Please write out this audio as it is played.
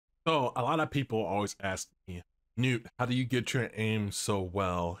So a lot of people always ask me, Newt, how do you get your aim so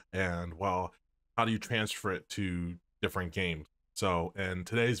well? And well, how do you transfer it to different games? So in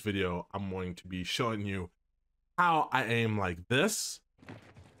today's video, I'm going to be showing you how I aim like this.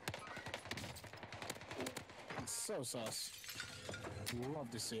 It's so sus.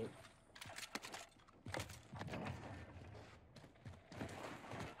 Love to see it.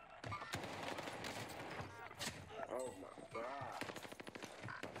 Oh my god.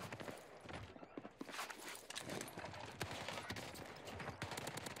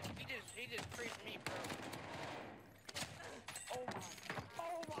 He just freed me, bro. Oh my.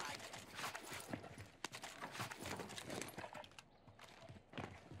 Oh my.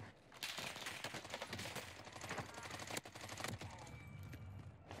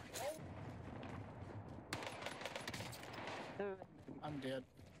 I'm dead.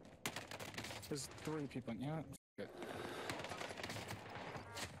 There's 3 people. Yeah, good.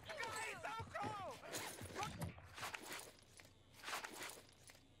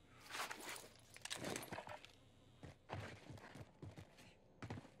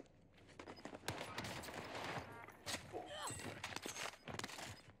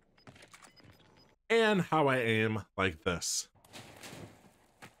 And how I aim like this.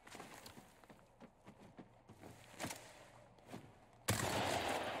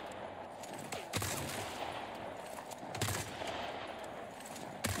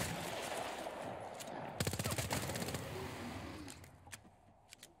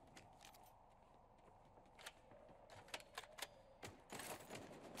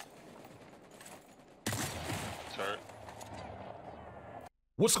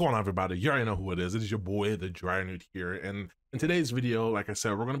 What's going on, everybody? You already know who it is. It is your boy, TheDryerNewt here. And in today's video, like I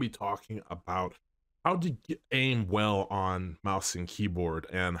said, we're going to be talking about how to aim well on mouse and keyboard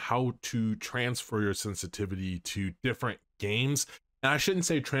and how to transfer your sensitivity to different games. And I shouldn't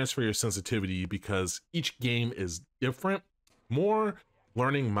say transfer your sensitivity because each game is different. More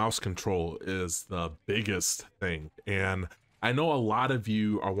learning mouse control is the biggest thing. And I know a lot of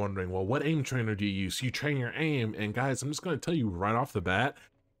you are wondering, well, what aim trainer do you use? You train your aim. And guys, I'm just going to tell you right off the bat,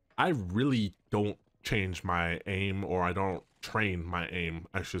 I really don't change my aim, or I don't train my aim,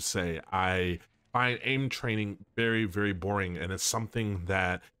 I should say. I find aim training very, very boring, and it's something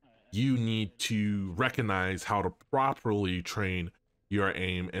that you need to recognize how to properly train your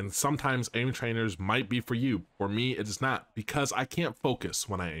aim. And sometimes aim trainers might be for you. For me, it is not, because I can't focus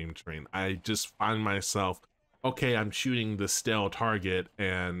when I aim train. I just find myself, okay, I'm shooting the stale target,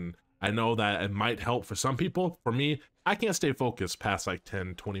 and I know that it might help for some people. For me, I can't stay focused past like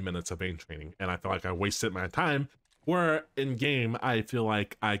 10-20 minutes of aim training, and I feel like I wasted my time, where in game I feel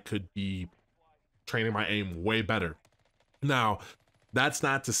like I could be training my aim way better. Now, that's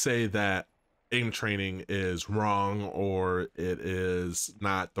not to say that aim training is wrong or it is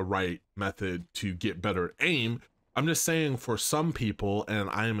not the right method to get better aim. I'm just saying, for some people, and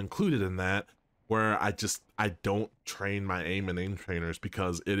I am included in that, where I don't train my aim in aim trainers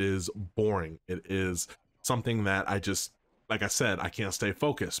because it is boring. It is something that I just, like I said, I can't stay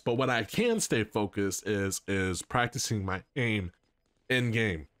focused. But what I can stay focused is practicing my aim in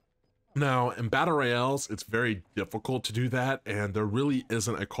game. Now, in battle royales, it's very difficult to do that, and there really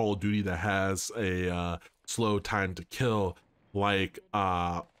isn't a Call of Duty that has a slow time to kill like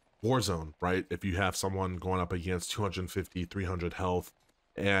Warzone, right? If you have someone going up against 250, 300 health,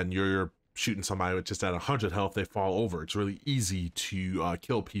 and you're shooting somebody with just at 100 health, they fall over. It's really easy to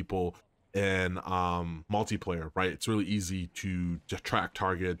kill people in multiplayer, right? It's really easy to track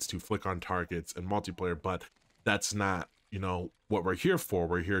targets, to flick on targets in multiplayer, but that's not, you know, what we're here for.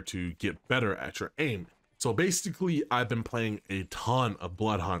 We're here to get better at your aim. So basically, I've been playing a ton of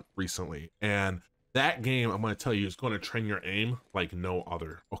Blood Hunt recently, and that game, I'm going to tell you, is going to train your aim like no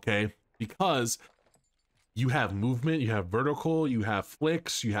other, okay? Because you have movement, you have vertical, you have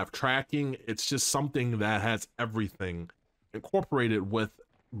flicks, you have tracking. It's just something that has everything incorporated with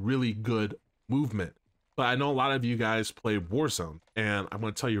really good movement. But I know a lot of you guys play Warzone, and I'm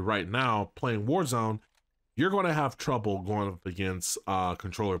going to tell you right now, playing Warzone, you're going to have trouble going up against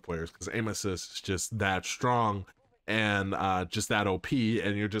controller players, because aim assist is just that strong and just that OP,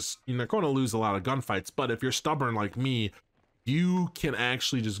 and you're going to lose a lot of gunfights. But if you're stubborn like me, you can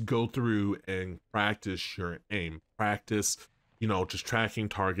actually just go through and practice your aim, practice, you know, just tracking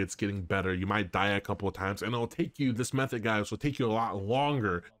targets, getting better. You might die a couple of times, and it'll take you, this method, guys, will take you a lot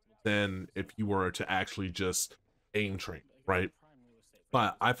longer than if you were to actually just aim train, right?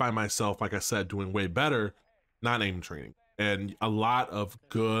 But I find myself, like I said, doing way better not aim training. And a lot of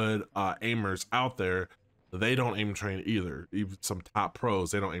good aimers out there, they don't aim train either. Even some top pros,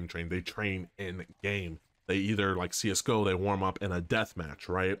 they don't aim train. They train in game. They either, like CSGO, they warm up in a death match,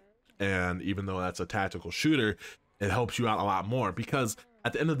 right? And even though that's a tactical shooter, it helps you out a lot more, because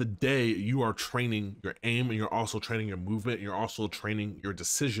at the end of the day, you are training your aim, and you're also training your movement, and you're also training your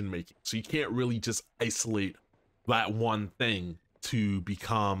decision making. So you can't really just isolate that one thing to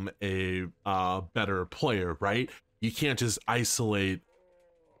become a better player, right? You can't just isolate,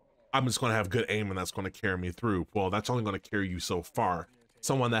 I'm just going to have good aim and that's going to carry me through. Well, that's only going to carry you so far.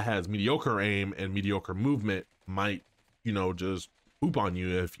 Someone that has mediocre aim and mediocre movement might, you know, just poop on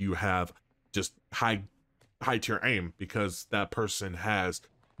you if you have just high tier aim, because that person has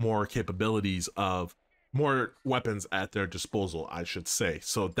more capabilities of more weapons at their disposal, I should say.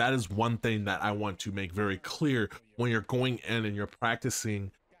 So that is one thing that I want to make very clear when you're going in and you're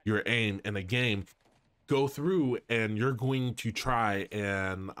practicing your aim in a game. Go through and you're going to try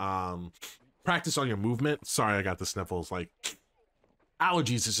and practice on your movement. Sorry, I got the sniffles, like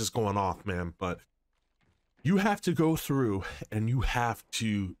allergies is just going off, man. But you have to go through and you have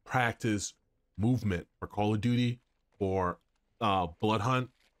to practice movement for Call of Duty, or Blood Hunt,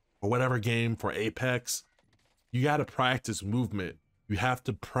 or whatever game, for Apex. You got to practice movement. You have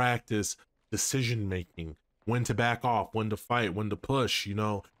to practice decision making, when to back off, when to fight, when to push, you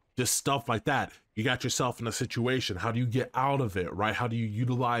know, just stuff like that. You got yourself in a situation, how do you get out of it, right? How do you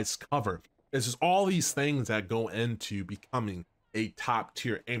utilize cover? It's just all these things that go into becoming a top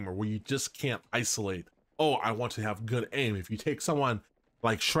tier aimer, where you just can't isolate, oh, I want to have good aim. If you take someone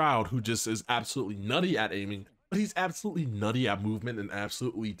like Shroud, who just is absolutely nutty at aiming, but he's absolutely nutty at movement and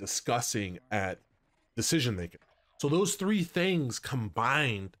absolutely disgusting at decision making. So those three things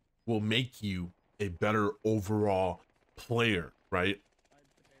combined will make you a better overall player, right?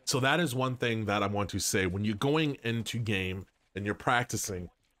 So that is one thing that I want to say. When you're going into game and you're practicing,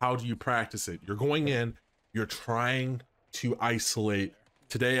 how do you practice it? You're going in, you're trying to isolate.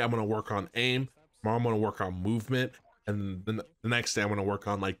 Today I'm going to work on aim, tomorrow I'm going to work on movement, and then the next day I'm going to work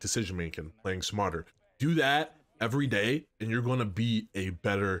on like decision making, playing smarter. Do that every day and you're going to be a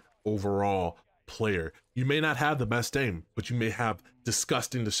better overall player. You may not have the best aim, but you may have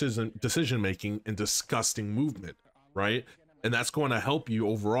disgusting decision making and disgusting movement, right? And that's going to help you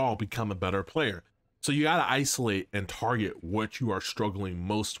overall become a better player. So you got to isolate and target what you are struggling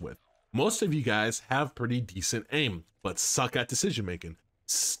most with. Most of you guys have pretty decent aim, but suck at decision making,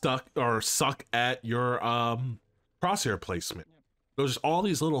 suck at your crosshair placement. There's all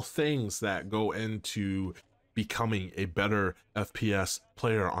these little things that go into becoming a better FPS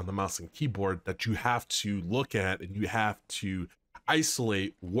player on the mouse and keyboard that you have to look at, and you have to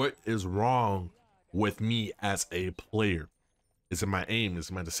isolate what is wrong with me as a player. Is it my aim? Is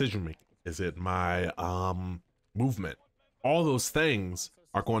it my decision making? Is it my movement? All those things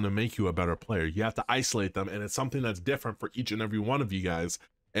are going to make you a better player. You have to isolate them, and it's something that's different for each and every one of you guys.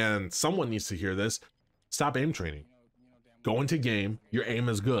 And someone needs to hear this. Stop aim training. Go into game, your aim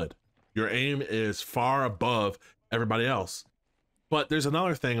is good. Your aim is far above everybody else. But there's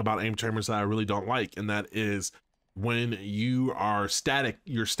another thing about aim trainers that I really don't like, and that is when you are static,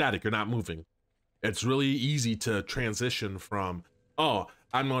 you're not moving. It's really easy to transition from, oh,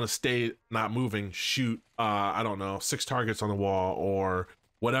 I'm going to stay not moving, shoot, I don't know, 6 targets on the wall, or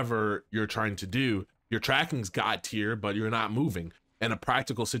whatever you're trying to do. Your tracking's god tier, but you're not moving. In a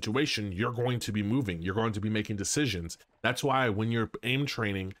practical situation, you're going to be moving. You're going to be making decisions. That's why when you're aim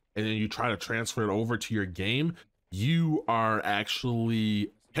training and then you try to transfer it over to your game, you are actually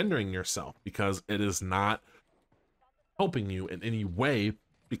hindering yourself, because it is not helping you in any way,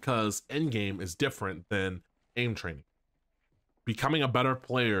 because end game is different than aim training. Becoming a better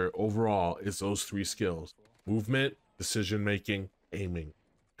player overall is those 3 skills: movement, decision making, aiming.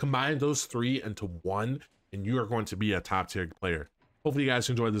 Combine those 3 into one, and you are going to be a top tier player. Hopefully you guys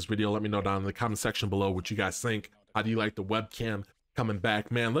enjoyed this video. Let me know down in the comment section below what you guys think. How do you like the webcam coming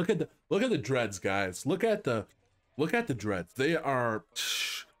back? Man, look at the dreads, guys. Look at the dreads. They're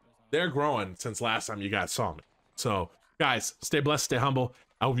growing since last time you guys saw me. So guys, stay blessed, stay humble.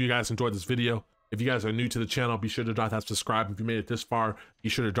 I hope you guys enjoyed this video. If you guys are new to the channel, be sure to drop that subscribe. If you made it this far, be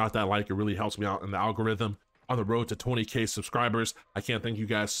sure to drop that like. It really helps me out in the algorithm. On the road to 20K subscribers. I can't thank you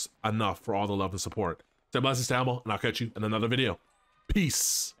guys enough for all the love and support. Stay blessed, stay humble, and I'll catch you in another video.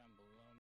 Peace.